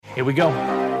Here we go.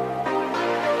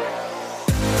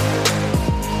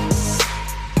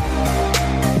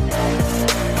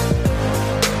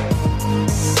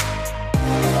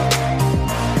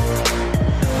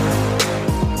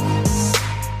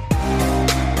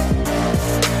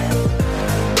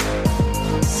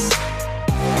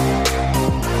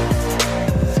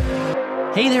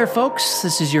 Hey there, folks.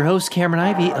 This is your host, Cameron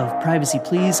Ivey of Privacy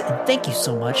Please, and thank you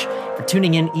so much for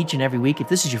tuning in each and every week. If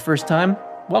this is your first time,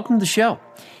 welcome to the show.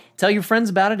 Tell your friends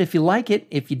about it if you like it.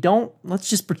 If you don't, let's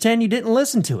just pretend you didn't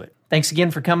listen to it. Thanks again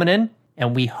for coming in,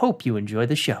 and we hope you enjoy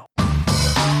the show.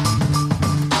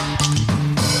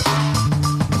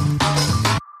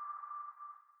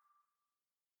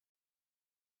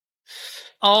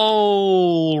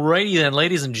 Alrighty then,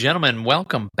 ladies and gentlemen,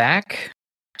 welcome back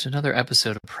to another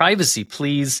episode of Privacy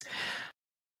Please.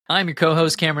 I'm your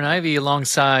co-host, Cameron Ivey,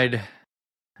 alongside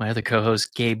my other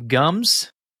co-host, Gabe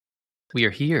Gums. We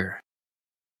are here.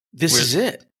 This is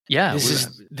it. Yeah.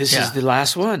 This is the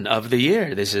last one of the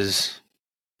year. This is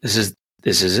it.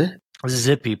 This is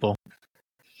it, people.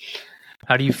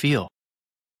 How do you feel?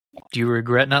 Do you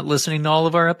regret not listening to all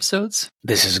of our episodes?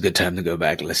 This is a good time to go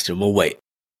back and listen to them. We'll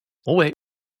wait.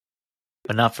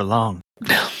 But not for long.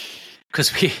 No.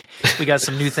 Because we got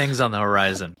some new things on the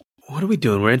horizon. What are we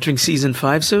doing? We're entering season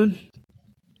 5 soon?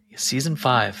 Season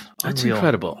 5. That's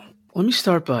incredible. Let me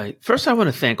start by, first I want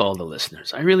to thank all the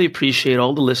listeners. I really appreciate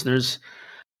all the listeners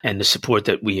and the support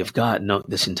that we have gotten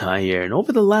this entire year and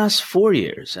over the last 4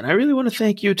 years. And I really want to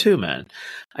thank you too, man.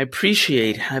 I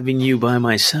appreciate having you by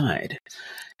my side.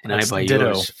 And I by ditto.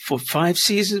 Yours. For 5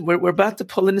 seasons, we're about to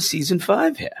pull into season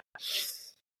 5 here.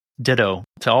 Ditto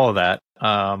to all of that.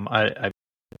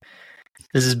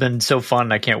 This has been so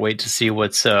fun. I can't wait to see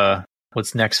what's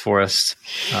next for us.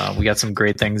 We got some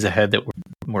great things ahead that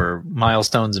were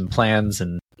milestones and plans,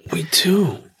 and we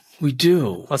do.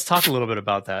 Let's talk a little bit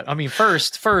about that. I mean,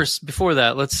 first, before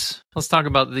that, let's talk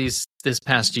about this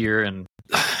past year and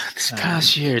this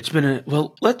past year. It's been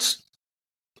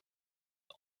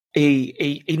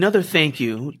another thank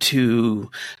you to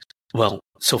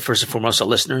So first and foremost, our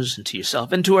listeners and to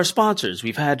yourself and to our sponsors.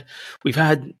 We've had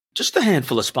just a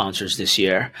handful of sponsors this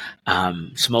year,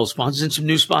 some old sponsors and some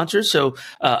new sponsors. So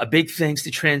a big thanks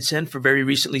to Transcend for very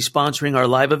recently sponsoring our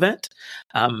live event.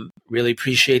 Really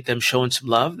appreciate them showing some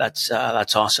love. That's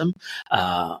awesome.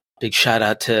 Big shout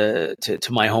out to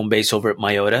my home base over at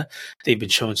Myota. They've been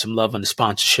showing some love on the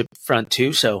sponsorship front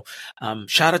too. So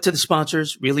shout out to the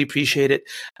sponsors. Really appreciate it.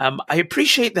 I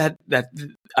appreciate that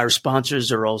our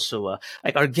sponsors are also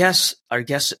like our guests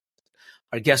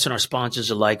and our sponsors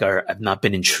alike have not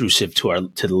been intrusive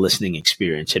to the listening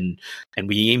experience, and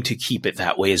we aim to keep it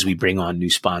that way as we bring on new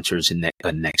sponsors in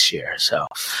next year. So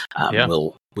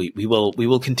we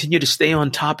will continue to stay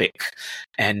on topic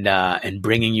and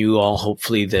bringing you all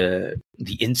hopefully the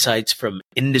insights from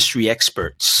industry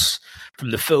experts,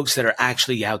 from the folks that are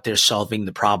actually out there solving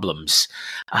the problems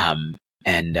and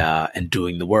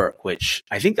doing the work. Which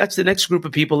I think that's the next group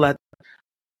of people that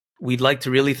we'd like to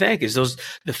really thank is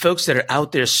the folks that are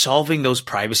out there solving those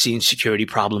privacy and security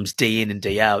problems day in and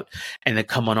day out, and that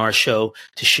come on our show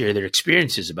to share their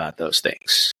experiences about those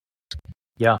things.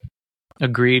 Yeah,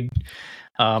 agreed.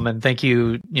 And thank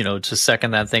you, to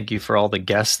second that, thank you for all the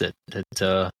guests that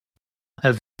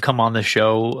have come on the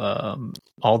show,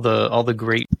 all the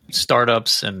great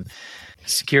startups and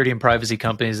security and privacy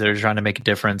companies that are trying to make a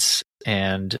difference.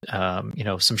 And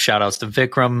some shout outs to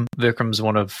Vikram. Vikram's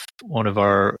one of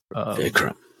our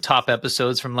top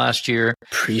episodes from last year.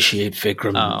 Appreciate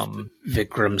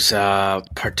Vikram's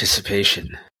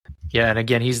participation. Yeah, and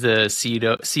again, he's the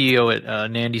CEO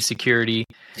at Nandy Security.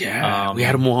 Yeah, we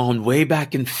had him on way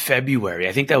back in February.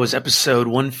 I think that was episode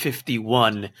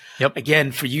 151. Yep.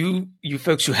 Again, for you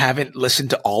folks who haven't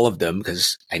listened to all of them,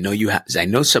 because I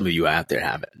know some of you out there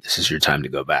haven't. This is your time to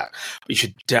go back. You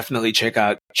should definitely check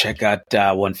out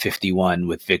 151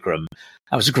 with Vikram.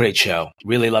 That was a great show.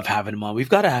 Really love having him on. We've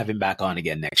got to have him back on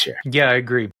again next year. Yeah, I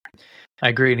agree,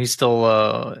 and he's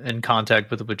still in contact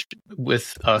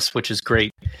with us, which is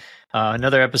great.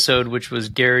 Another episode, which was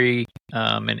Gary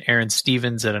and Aaron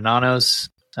Stevens at Ananos.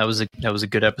 That was a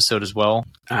good episode as well.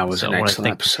 That was an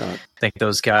excellent episode. Thank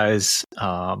those guys.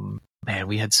 Man,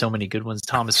 we had so many good ones.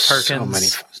 Thomas Perkins. So many.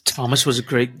 Thomas was a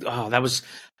great. Oh, that was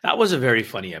a very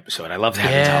funny episode. I loved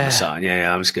having Thomas on. Yeah,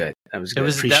 that was good. That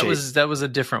was a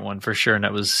different one for sure, and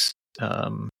that was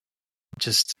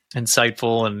just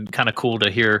insightful and kind of cool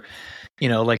to hear.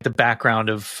 Like the background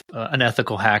of an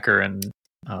ethical hacker and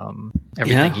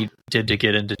everything he did to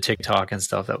get into TikTok and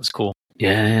stuff. That was cool.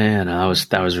 Yeah, no,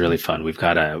 that was really fun. We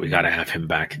gotta have him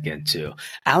back again too.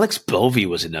 Alex Bovey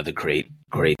was another great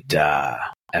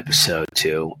episode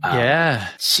too. Yeah.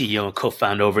 CEO and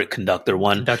co-founder over at Conductor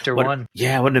One. Conductor One.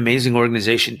 Yeah, what an amazing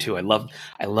organization too. I love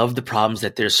the problems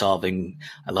that they're solving.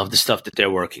 I love the stuff that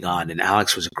they're working on. And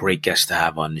Alex was a great guest to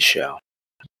have on the show.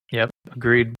 Yep,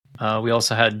 agreed. We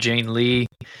also had Jane Lee,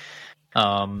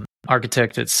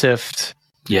 architect at SIFT.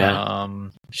 Yeah.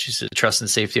 She's a trust and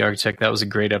safety architect. That was a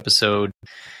great episode.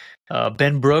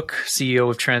 Ben Brook, CEO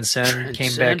of Transcend,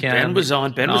 came back in. Ben was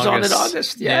on. Ben was on in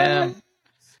August. Yeah.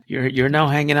 You're now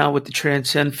hanging out with the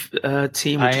Transcend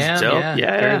team, which is dope.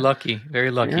 Yeah. Very lucky.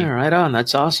 Very lucky. Yeah, right on.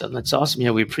 That's awesome.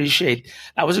 Yeah, we appreciate.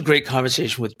 That was a great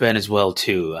conversation with Ben as well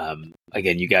too.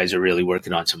 Again, you guys are really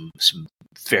working on some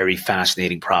very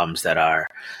fascinating problems that are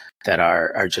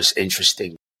just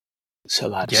interesting. So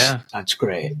that's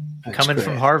great. Coming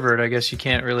from Harvard, I guess you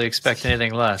can't really expect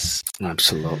anything less.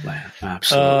 Absolutely.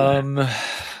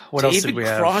 What else did we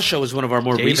have? David Crawshaw was one of our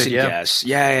more recent guests.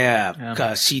 Yeah.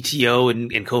 CTO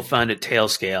and co-founder at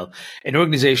Tailscale, an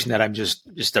organization that I'm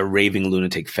just a raving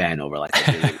lunatic fan over.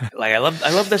 I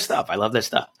love their stuff. I love their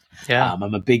stuff. Yeah.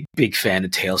 I'm a big fan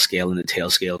of Tailscale and the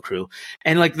Tailscale crew,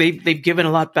 and they've given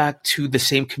a lot back to the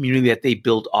same community that they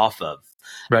built off of.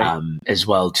 Right. As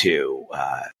well too.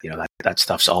 That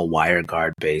stuff's all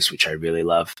WireGuard based, which I really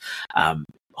love.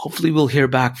 Hopefully we'll hear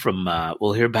back from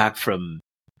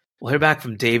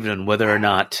David on whether or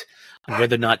not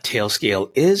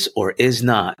Tailscale is or is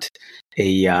not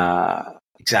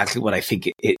exactly what I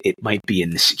think it might be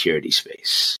in the security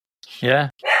space.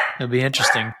 Yeah, it'll be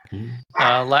interesting.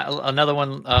 Another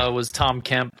one was Tom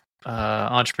Kemp,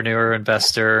 entrepreneur,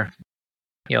 investor.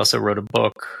 He also wrote a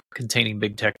book containing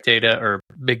big tech data or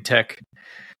big tech.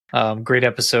 Great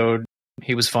episode.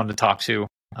 He was fun to talk to.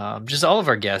 Just all of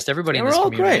our guests, everybody in this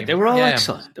community. Great. They were all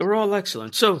excellent. They were all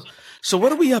excellent. So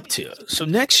what are we up to? So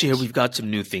next year we've got some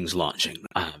new things launching.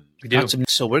 We do.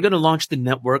 So we're going to launch the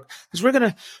network because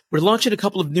we're launching a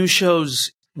couple of new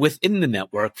shows within the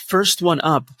network. First one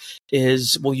up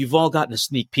is, well, you've all gotten a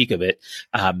sneak peek of it.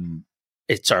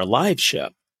 It's our live show.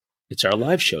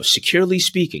 Securely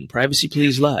Speaking, Privacy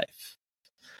Please Live.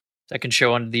 Second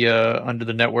show under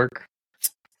the network.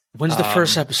 When's the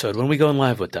first episode? When are we going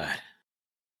live with that?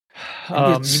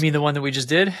 You mean the one that we just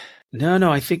did?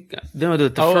 No, I think the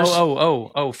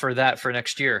first. For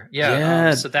next year.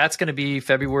 Yeah. So that's going to be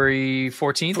February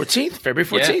 14th. February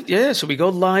 14th. Yeah. So we go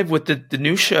live with the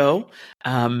new show,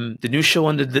 under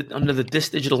the This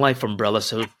Digital Life umbrella.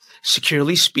 So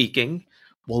Securely Speaking.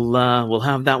 We'll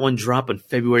have that one drop on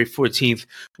February 14th.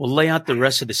 We'll lay out the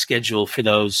rest of the schedule for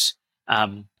those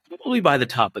probably by the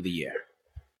top of the year.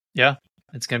 Yeah,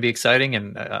 it's going to be exciting,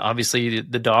 and obviously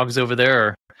the dogs over there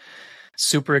are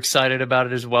super excited about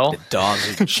it as well. The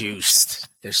dogs are juiced.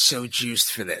 They're so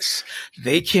juiced for this.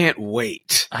 They can't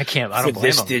wait. I don't for blame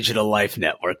this them. Digital Life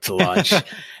Network to launch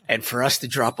and for us to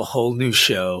drop a whole new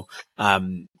show.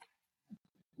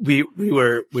 We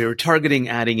were targeting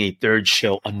adding a third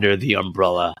show under the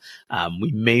umbrella.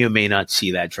 We may or may not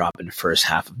see that drop in the first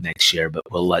half of next year, but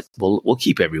we'll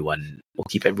keep everyone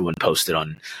posted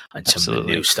on some of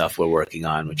the new stuff we're working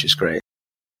on, which is great.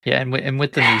 Yeah, and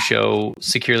with the new show,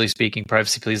 Securely Speaking,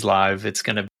 Privacy Please Live, it's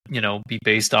going to be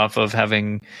based off of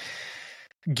having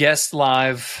guests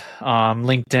live,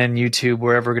 LinkedIn, YouTube,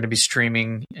 wherever we're going to be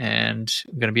streaming, and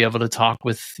we're going to be able to talk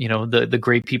with the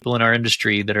great people in our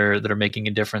industry that are making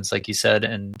a difference, like you said,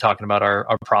 and talking about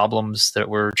our problems that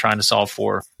we're trying to solve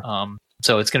for.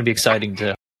 So it's going to be exciting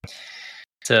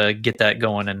to get that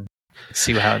going and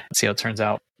see how it turns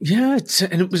out. Yeah,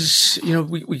 it was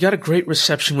we got a great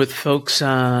reception with folks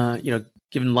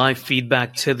giving live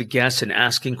feedback to the guests and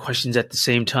asking questions at the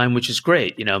same time, which is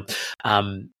great.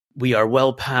 We are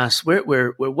well past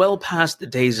we're well past the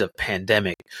days of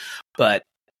pandemic, but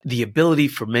the ability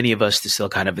for many of us to still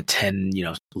kind of attend,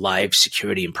 live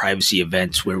security and privacy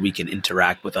events where we can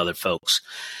interact with other folks.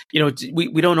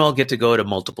 We don't all get to go to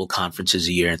multiple conferences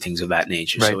a year and things of that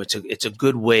nature. Right. So it's a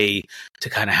good way to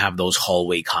kind of have those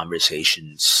hallway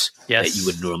conversations that you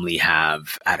would normally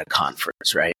have at a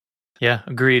conference, right? Yeah,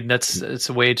 agreed. It's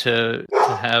a way to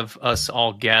have us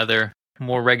all gather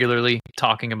more regularly,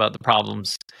 talking about the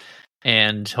problems,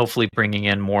 and hopefully bringing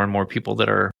in more and more people that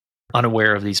are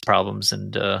unaware of these problems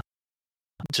and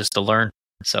just to learn.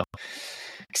 So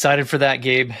excited for that,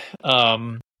 Gabe.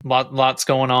 Lots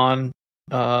going on.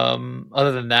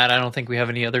 Other than that, I don't think we have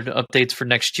any other updates for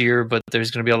next year, but there's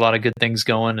going to be a lot of good things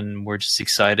going, and we're just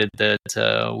excited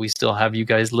that we still have you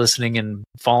guys listening and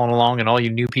following along, and all you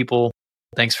new people,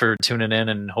 thanks for tuning in,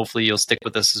 and hopefully you'll stick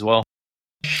with us as well.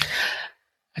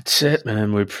 That's it,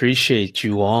 man. We appreciate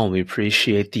you all. We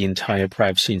appreciate the entire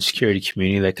privacy and security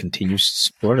community that continues to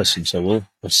support us. And so we'll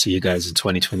see you guys in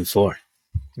 2024.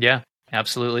 Yeah.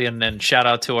 Absolutely. And then shout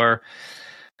out to our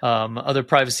other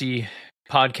privacy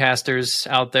podcasters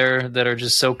out there that are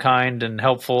just so kind and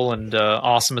helpful and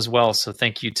awesome as well. So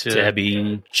thank you to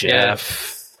Debbie,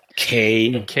 Jeff,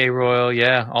 Kay. Royal.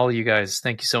 Yeah, all of you guys.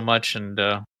 Thank you so much. And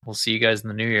we'll see you guys in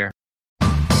the new year.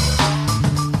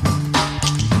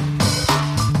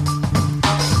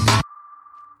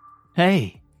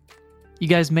 Hey, you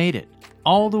guys made it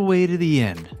all the way to the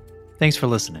end. Thanks for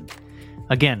listening.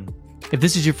 Again, if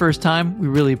this is your first time, we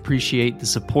really appreciate the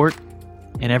support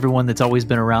and everyone that's always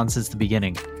been around since the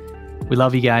beginning. We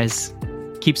love you guys.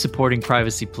 Keep supporting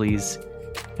Privacy Please,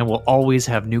 and we'll always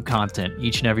have new content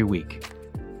each and every week.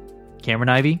 Cameron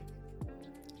Ivy,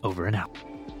 over and out.